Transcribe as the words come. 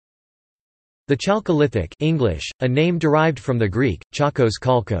The Chalcolithic English, a name derived from the Greek, chakos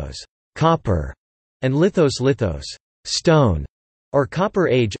kalkos, copper, and lithos, stone, or Copper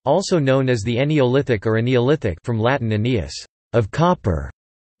Age, also known as the Eneolithic or Eneolithic from Latin aeneas, of copper,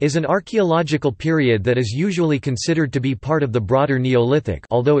 is an archaeological period that is usually considered to be part of the broader Neolithic,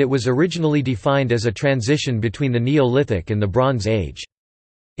 although it was originally defined as a transition between the Neolithic and the Bronze Age.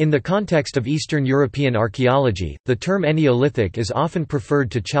 In the context of Eastern European archaeology, the term Eneolithic is often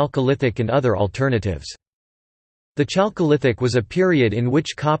preferred to Chalcolithic and other alternatives. The Chalcolithic was a period in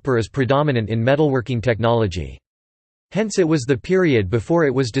which copper is predominant in metalworking technology. Hence it was the period before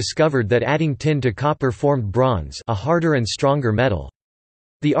it was discovered that adding tin to copper formed bronze, a harder and stronger metal.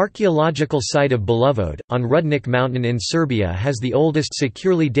 The archaeological site of Belovod, on Rudnik Mountain in Serbia has the oldest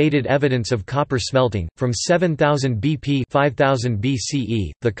securely dated evidence of copper smelting, from 7000 BP 5000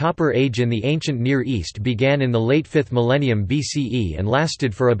 BCE. The Copper Age in the ancient Near East began in the late 5th millennium BCE and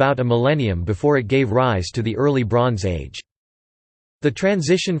lasted for about a millennium before it gave rise to the early Bronze Age. The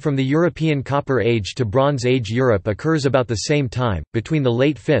transition from the European Copper Age to Bronze Age Europe occurs about the same time, between the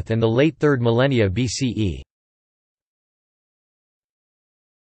late 5th and the late 3rd millennia BCE.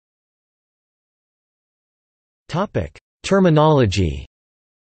 Terminology.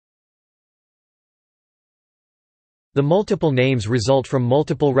 The multiple names result from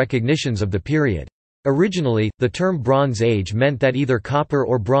multiple recognitions of the period. Originally, the term Bronze Age meant that either copper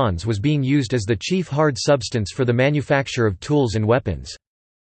or bronze was being used as the chief hard substance for the manufacture of tools and weapons.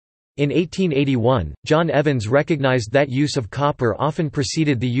 In 1881, John Evans recognized that use of copper often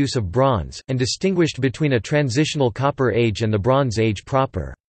preceded the use of bronze, and distinguished between a transitional Copper Age and the Bronze Age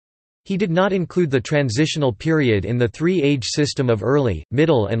proper. He did not include the transitional period in the three-age system of early,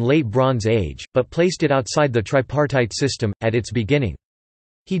 middle and late Bronze Age, but placed it outside the tripartite system, at its beginning.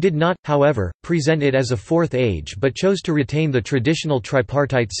 He did not, however, present it as a fourth age but chose to retain the traditional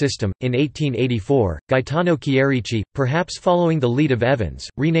tripartite system. In 1884, Gaetano Chierici, perhaps following the lead of Evans,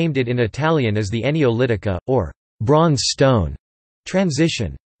 renamed it in Italian as the Eneolitica, or bronze stone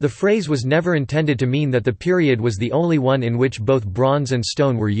transition. The phrase was never intended to mean that the period was the only one in which both bronze and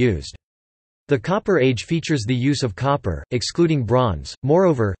stone were used. The Copper Age features the use of copper, excluding bronze.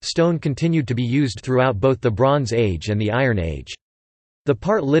 Moreover, stone continued to be used throughout both the Bronze Age and the Iron Age. The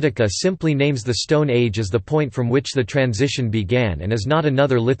part Litica simply names the Stone Age as the point from which the transition began and is not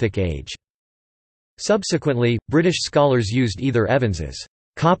another lithic age. Subsequently, British scholars used either Evans's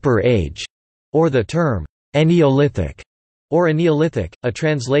Copper Age or the term Eneolithic or Eneolithic, a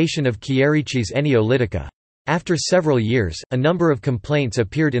translation of Chierici's Eneolitica. After several years, a number of complaints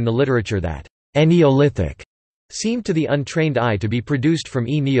appeared in the literature that Eneolithic seemed to the untrained eye to be produced from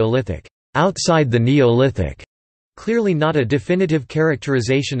Neolithic, outside the Neolithic, clearly not a definitive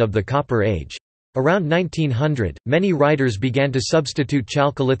characterization of the Copper Age. Around 1900, many writers began to substitute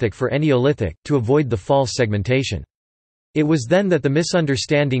Chalcolithic for Eneolithic, to avoid the false segmentation. It was then that the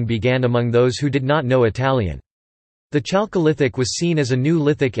misunderstanding began among those who did not know Italian. The Chalcolithic was seen as a new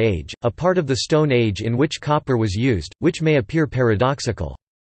lithic age, a part of the Stone Age in which copper was used, which may appear paradoxical.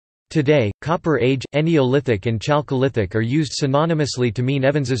 Today, Copper Age, Eneolithic and Chalcolithic are used synonymously to mean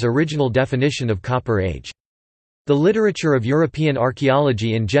Evans's original definition of Copper Age. The literature of European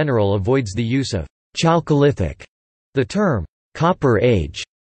archaeology in general avoids the use of Chalcolithic. The term Copper Age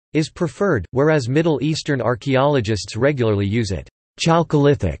is preferred, whereas Middle Eastern archaeologists regularly use it.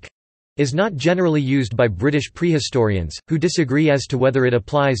 Chalcolithic is not generally used by British prehistorians, who disagree as to whether it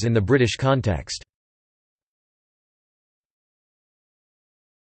applies in the British context.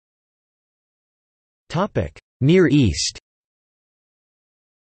 Near East.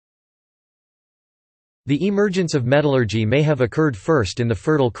 The emergence of metallurgy may have occurred first in the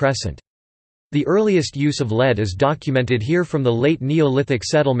Fertile Crescent. The earliest use of lead is documented here from the late Neolithic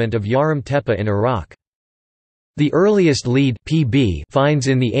settlement of Yarim Tepe in Iraq. The earliest lead (Pb) finds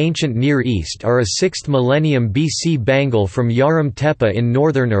in the ancient Near East are a 6th millennium BC bangle from Yarim Tepe in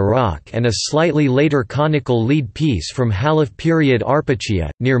northern Iraq and a slightly later conical lead piece from Halaf period Arpachia,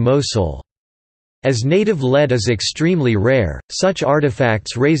 near Mosul. As native lead is extremely rare, such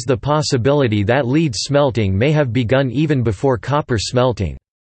artifacts raise the possibility that lead smelting may have begun even before copper smelting.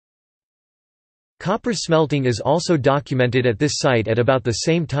 Copper smelting is also documented at this site at about the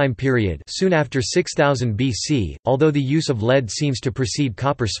same time period, soon after 6000 BC, although the use of lead seems to precede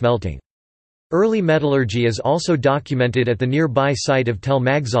copper smelting. Early metallurgy is also documented at the nearby site of Tel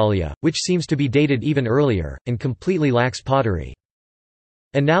Magzalia, which seems to be dated even earlier, and completely lacks pottery.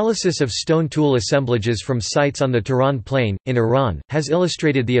 Analysis of stone tool assemblages from sites on the Tehran Plain, in Iran, has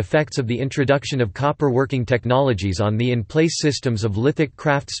illustrated the effects of the introduction of copper working technologies on the in-place systems of lithic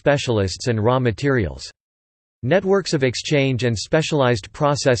craft specialists and raw materials. Networks of exchange and specialized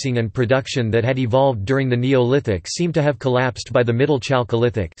processing and production that had evolved during the Neolithic seem to have collapsed by the Middle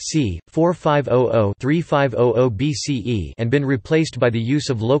Chalcolithic c. 4500–3500 BCE and been replaced by the use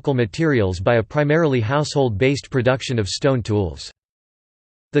of local materials by a primarily household-based production of stone tools.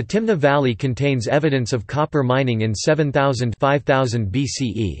 The Timna Valley contains evidence of copper mining in 7000–5000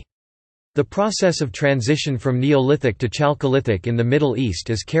 BCE. The process of transition from Neolithic to Chalcolithic in the Middle East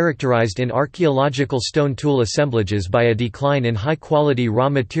is characterized in archaeological stone tool assemblages by a decline in high-quality raw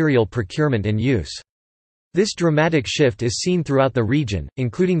material procurement and use. This dramatic shift is seen throughout the region,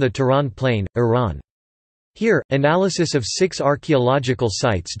 including the Tehran Plain, Iran. Here, analysis of 6 archaeological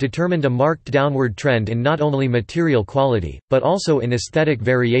sites determined a marked downward trend in not only material quality, but also in aesthetic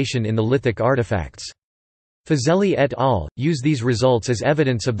variation in the lithic artifacts. Fazeli et al. Use these results as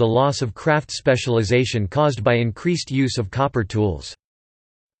evidence of the loss of craft specialization caused by increased use of copper tools.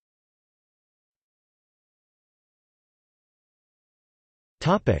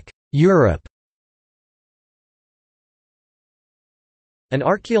 Europe. An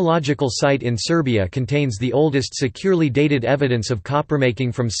archaeological site in Serbia contains the oldest securely dated evidence of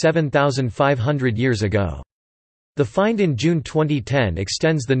coppermaking from 7,500 years ago. The find in June 2010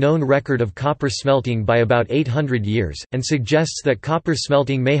 extends the known record of copper smelting by about 800 years, and suggests that copper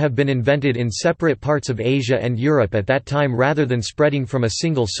smelting may have been invented in separate parts of Asia and Europe at that time rather than spreading from a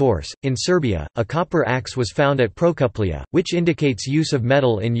single source. In Serbia, a copper axe was found at Prokuplje, which indicates use of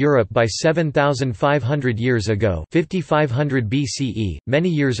metal in Europe by 7,500 years ago, 5500 BCE, many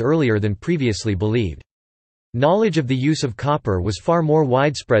years earlier than previously believed. Knowledge of the use of copper was far more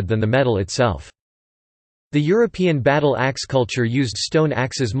widespread than the metal itself. The European battle axe culture used stone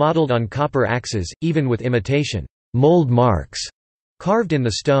axes modeled on copper axes, even with imitation mold marks carved in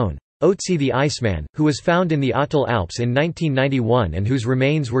the stone. Otzi the Iceman, who was found in the Atal Alps in 1991 and whose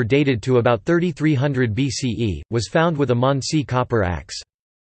remains were dated to about 3300 BCE, was found with a Mansi copper axe.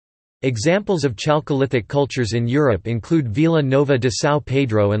 Examples of Chalcolithic cultures in Europe include Vila Nova de São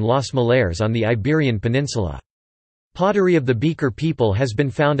Pedro and Los Millares on the Iberian Peninsula. Pottery of the Beaker people has been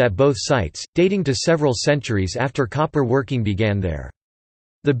found at both sites, dating to several centuries after copper working began there.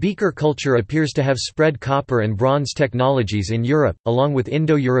 The Beaker culture appears to have spread copper and bronze technologies in Europe, along with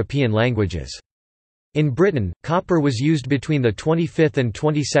Indo-European languages. In Britain, copper was used between the 25th and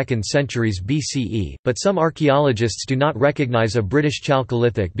 22nd centuries BCE, but some archaeologists do not recognize a British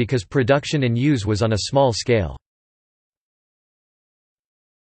Chalcolithic because production and use was on a small scale.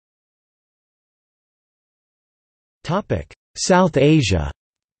 South Asia.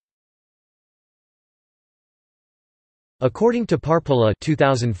 According to Parpola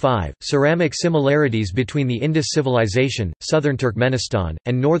 2005, ceramic similarities between the Indus civilization, southern Turkmenistan,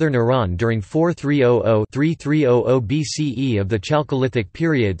 and northern Iran during 4300–3300 BCE of the Chalcolithic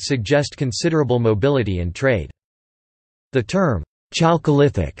period suggest considerable mobility and trade. The term,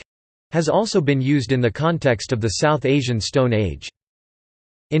 Chalcolithic, has also been used in the context of the South Asian Stone Age.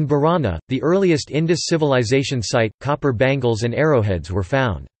 In Barana, the earliest Indus civilization site, copper bangles and arrowheads were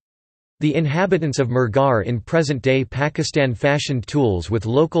found. The inhabitants of Mehrgarh in present-day Pakistan fashioned tools with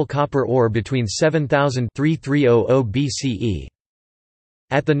local copper ore between 7000–3300 BCE.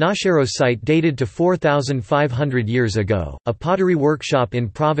 At the Nashero site dated to 4,500 years ago, a pottery workshop in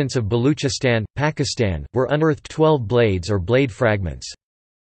province of Baluchistan, Pakistan, were unearthed 12 blades or blade fragments.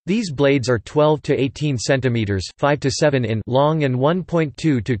 These blades are 12 to 18 centimeters, 5 to 7 in long and 1.2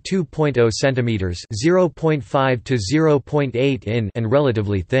 to 2.0 centimeters, 0.5 to 0.8 in and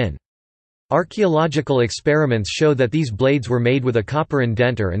relatively thin. Archaeological experiments show that these blades were made with a copper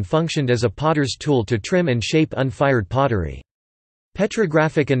indenter and functioned as a potter's tool to trim and shape unfired pottery.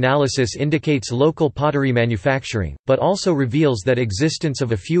 Petrographic analysis indicates local pottery manufacturing, but also reveals that existence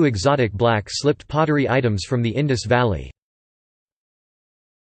of a few exotic black slipped pottery items from the Indus Valley.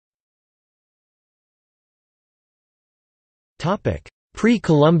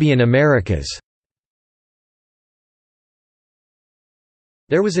 Pre-Columbian Americas.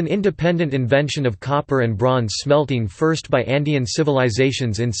 There was an independent invention of copper and bronze smelting first by Andean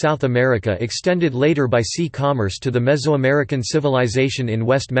civilizations in South America, extended later by sea commerce to the Mesoamerican civilization in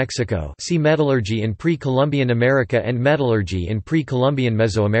West Mexico. See metallurgy in Pre-Columbian America and metallurgy in Pre-Columbian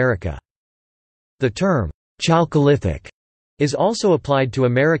Mesoamerica. The term, Chalcolithic, is also applied to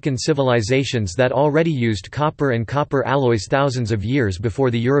American civilizations that already used copper and copper alloys thousands of years before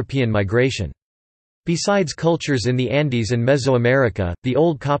the European migration. Besides cultures in the Andes and Mesoamerica, the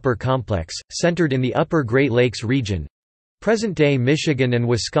Old Copper Complex, centered in the upper Great Lakes region—present-day Michigan and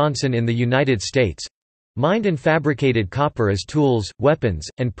Wisconsin in the United States—mined and fabricated copper as tools, weapons,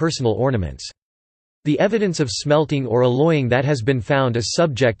 and personal ornaments. The evidence of smelting or alloying that has been found is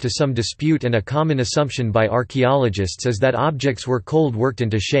subject to some dispute, and a common assumption by archaeologists is that objects were cold worked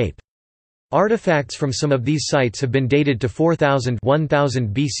into shape. Artifacts from some of these sites have been dated to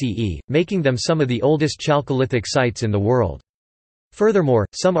 4000–1000 BCE, making them some of the oldest Chalcolithic sites in the world. Furthermore,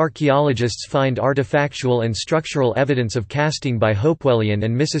 some archaeologists find artifactual and structural evidence of casting by Hopewellian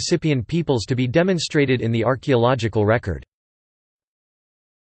and Mississippian peoples to be demonstrated in the archaeological record.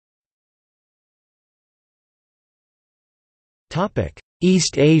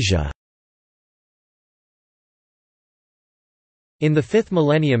 East Asia. In the 5th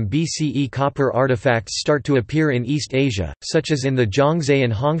millennium BCE, copper artifacts start to appear in East Asia, such as in the Zhongzhou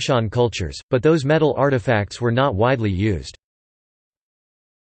and Hongshan cultures, but those metal artifacts were not widely used.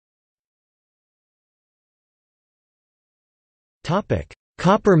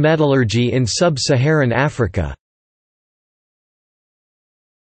 Copper metallurgy in Sub-Saharan Africa.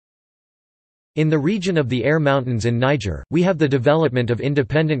 In the region of the Air Mountains in Niger, we have the development of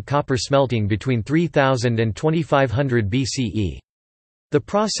independent copper smelting between 3000 and 2500 BCE. The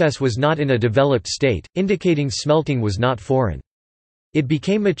process was not in a developed state, indicating smelting was not foreign. It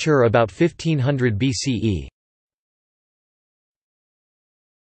became mature about 1500 BCE.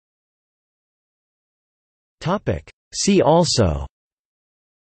 See also: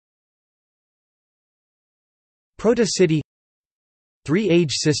 Proto-City,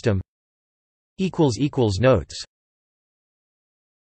 Three-Age System. Notes